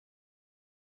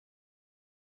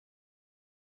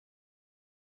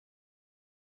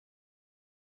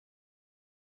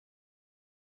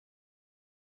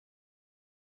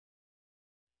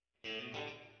Welcome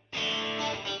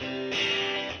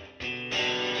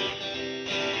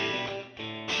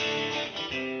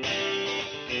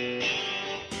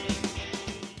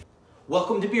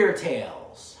to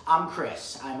Beer.tales. I'm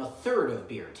Chris. I'm a third of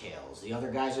Beer.tales. The other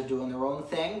guys are doing their own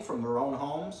thing from their own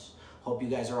homes. Hope you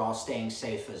guys are all staying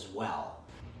safe as well.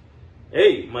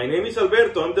 Hey, my name is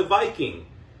Alberto. I'm the Viking.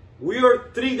 We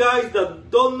are three guys that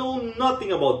don't know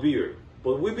nothing about beer,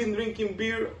 but we've been drinking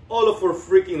beer all of our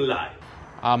freaking life.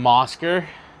 I'm Oscar,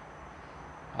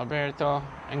 Alberto,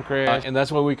 and Chris. And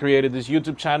that's why we created this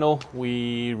YouTube channel.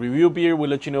 We review beer, we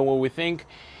let you know what we think.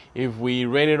 If we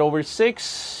rate it over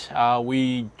 6,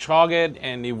 we chug it,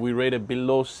 and if we rate it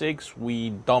below 6,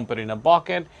 we dump it in a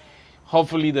bucket.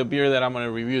 Hopefully the beer that I'm going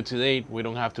to review today, we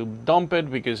don't have to dump it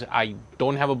because I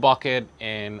don't have a bucket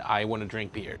and I want to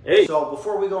drink beer. Hey. So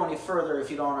before we go any further,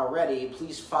 if you don't already,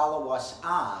 please follow us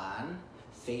on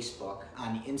Facebook,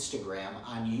 on Instagram,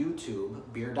 on YouTube,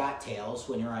 Beer.tales.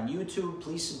 When you're on YouTube,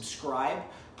 please subscribe.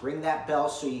 Bring that bell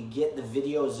so you get the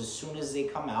videos as soon as they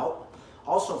come out.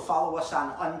 Also, follow us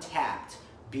on Untapped,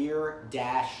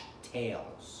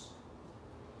 Beer-tales.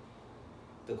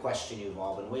 The question you've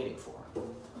all been waiting for.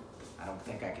 I don't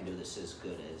think I can do this as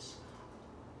good as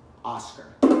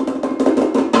Oscar.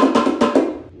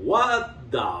 What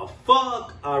the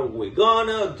fuck are we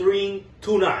gonna drink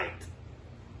tonight?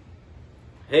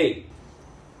 Hey.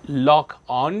 Lock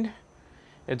On.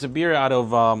 It's a beer out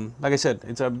of, like I said,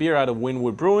 it's a beer out of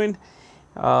Wynwood Brewing.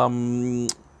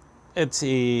 It's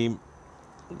a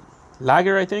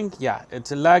lager, I think. Yeah,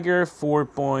 it's a lager,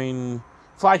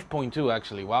 5.2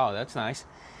 actually. Wow, that's nice.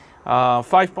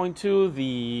 5.2.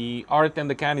 The art in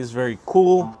the can is very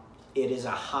cool. It is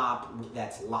a hop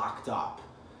that's locked up,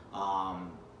 and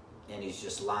he's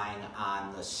just lying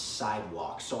on the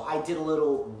sidewalk. So I did a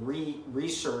little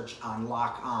research on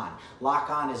Lock On. Lock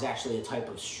On is actually a type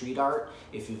of street art.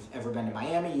 If you've ever been to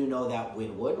Miami, you know that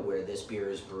Wynwood, where this beer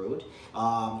is brewed,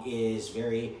 is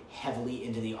very heavily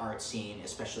into the art scene,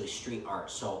 especially street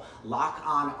art. So Lock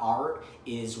On art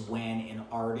is when an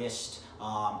artist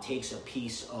takes a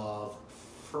piece of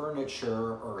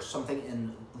furniture or something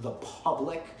in the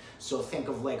public, so think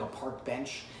of like a park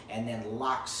bench, and then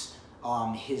locks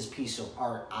his piece of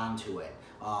art onto it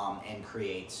and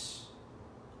creates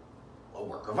a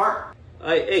work of art.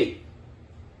 Hey,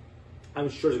 I'm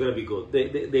sure it's gonna be good.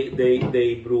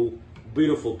 They brew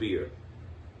beautiful beer,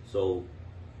 so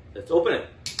let's open it.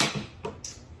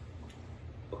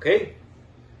 Okay,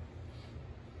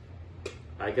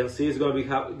 I can see it's gonna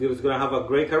have a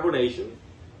great carbonation.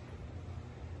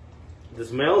 The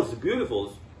smell is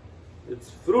beautiful.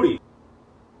 It's fruity.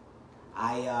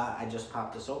 I just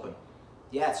popped this open.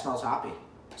 Yeah, it smells hoppy.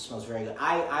 It smells very good.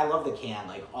 I love the can.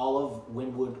 Like, all of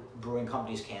Wynwood Brewing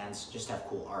Company's cans just have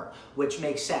cool art, which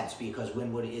makes sense because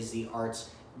Wynwood is the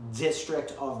arts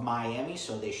district of Miami,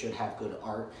 so they should have good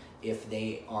art if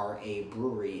they are a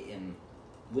brewery in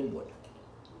Wynwood.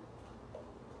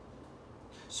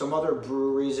 Some other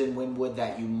breweries in Wynwood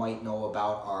that you might know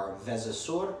about are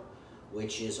Sur,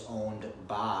 which is owned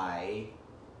by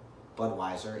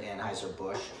Budweiser and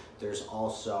Anheuser-Busch. There's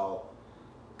also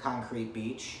Concrete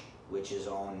Beach, which is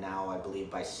owned now, I believe,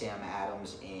 by Sam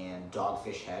Adams and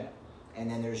Dogfish Head. And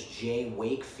then there's J.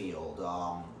 Wakefield,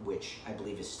 which I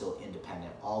believe is still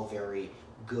independent. All very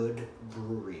good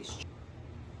breweries.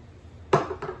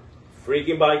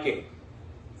 Freaking Viking.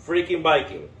 Freaking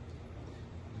Viking.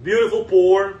 Beautiful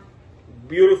pour.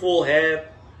 Beautiful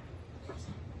head.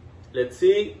 Let's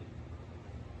see.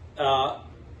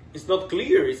 It's not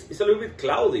clear. It's a little bit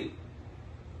cloudy.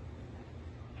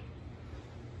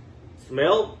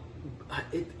 Smell.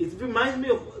 It reminds me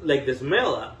of like the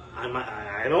smell.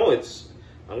 I know it's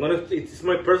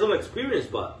my personal experience,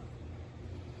 but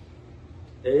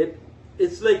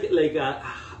it's like an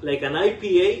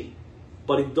IPA,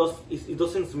 but it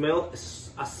doesn't smell as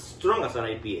strong as an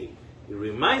IPA. It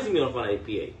reminds me of an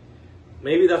IPA.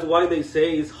 Maybe that's why they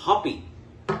say it's hoppy.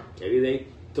 Maybe they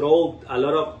throw a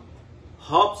lot of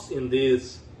hops in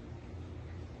this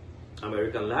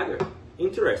American lager.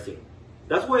 Interesting.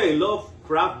 That's why I love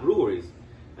craft breweries.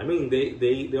 I mean,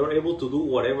 they are able to do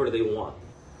whatever they want.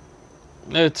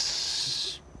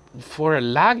 It's, for a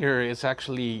lager, it's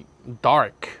actually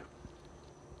dark.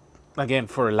 Again,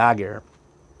 for a lager,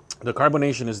 the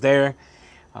carbonation is there.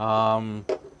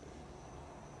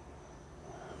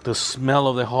 The smell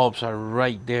of the hops are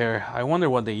right there. I wonder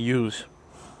what they use.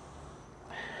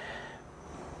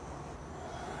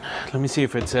 Let me see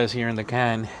if it says here in the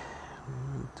can.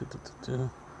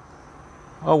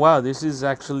 Oh wow, this is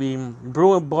actually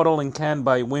brewed, bottled, and canned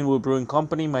by Wynwood Brewing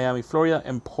Company, Miami, Florida,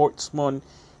 and Portsmouth,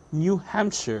 New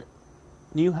Hampshire.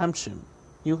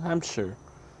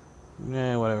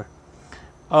 Yeah, whatever.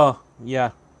 Oh,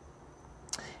 yeah.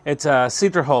 It's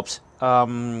CITRA hops.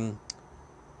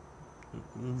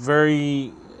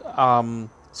 Very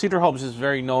CITRA hops is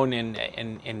very known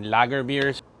in lager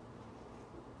beers.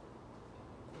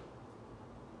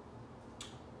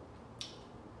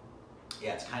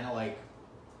 Yeah, it's kind of like,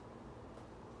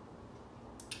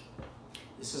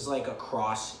 this is like a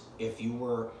cross. If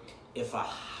an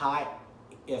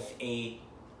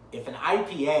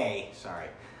IPA, sorry,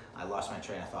 I lost my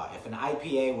train of thought. If an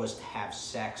IPA was to have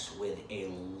sex with a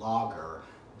lager,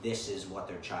 this is what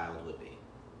their child would be.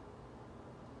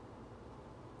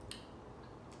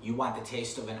 You want the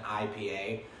taste of an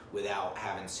IPA without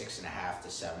having 6.5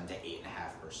 to 7 to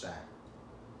 8.5%.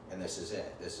 And this is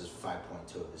it. This is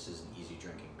 5.2. This is an easy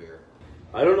drinking beer.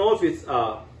 I don't know if it's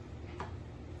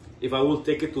if I will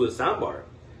take it to the sandbar.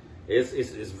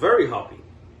 It's very hoppy.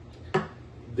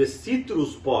 The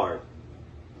citrus part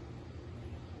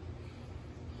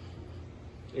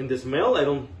in the smell, I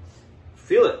don't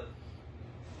feel it.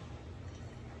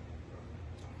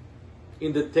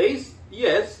 In the taste,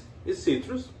 yes, it's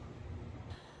citrus.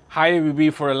 High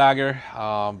ABV for a lager,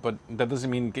 but that doesn't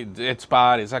mean it's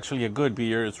bad. It's actually a good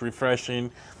beer. It's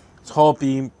refreshing. It's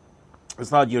hoppy.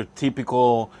 It's not your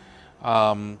typical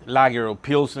lager or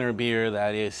pilsner beer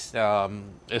that is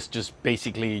it's just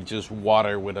basically just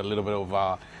water with a little bit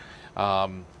of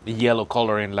yellow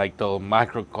coloring like the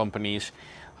macro companies.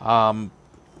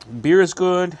 Beer is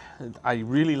good. I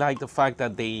really like the fact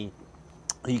that you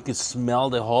can smell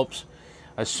the hops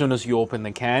as soon as you open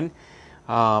the can.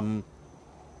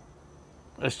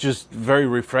 It's just very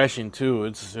refreshing too.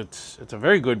 It's a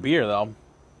very good beer though.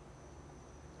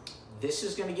 This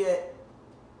is gonna get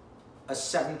a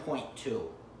 7.2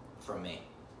 from me.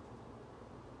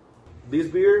 This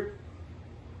beer,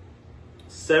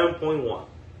 7.1.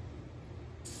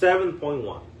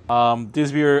 7.1.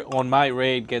 This beer on my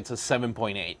rate gets a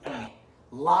 7.8.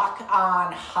 Lock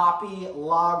On Hoppy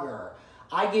Lager.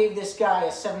 I gave this guy a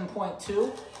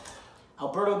 7.2.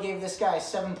 Alberto gave this guy a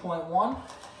 7.1.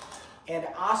 And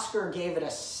Oscar gave it a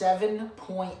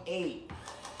 7.8.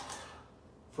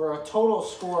 For a total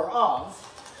score of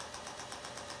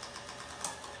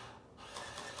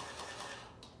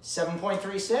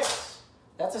 7.36.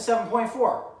 That's a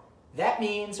 7.4. That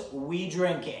means we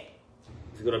drink it.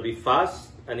 It's gonna be fast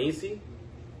and easy.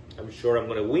 I'm sure I'm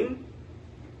gonna win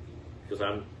because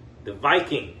I'm the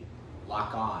Viking.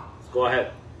 Lock on. Let's go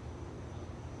ahead.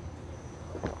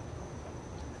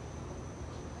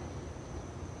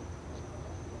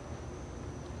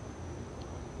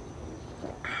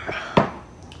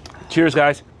 Cheers,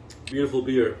 guys. Beautiful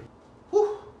beer.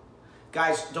 Whew.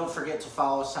 Guys, don't forget to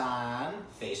follow us on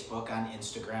Facebook, on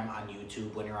Instagram, on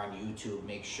YouTube. When you're on YouTube,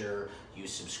 make sure you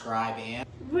subscribe and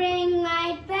ring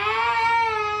my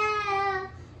bell.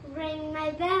 Ring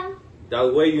my bell.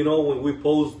 That way you know when we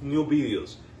post new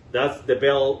videos. That's the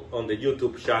bell on the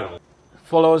YouTube channel.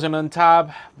 Follow us on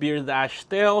Untab,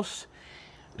 Beer-tales.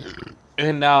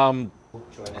 And join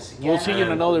us again. we'll see you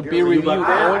in another beer review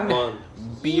on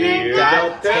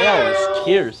Beer.tales.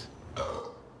 Cheers.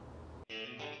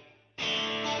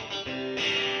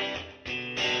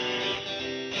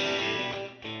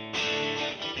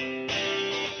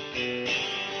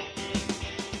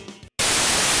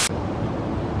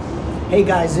 Hey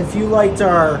guys, if you liked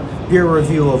our beer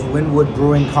review of Wynwood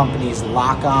Brewing Company's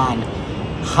Lock On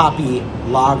Hoppy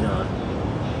Lager,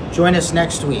 join us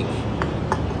next week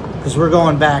because we're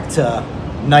going back to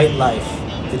nightlife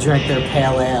to drink their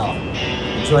pale ale.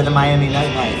 Enjoy the Miami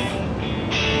nightlife.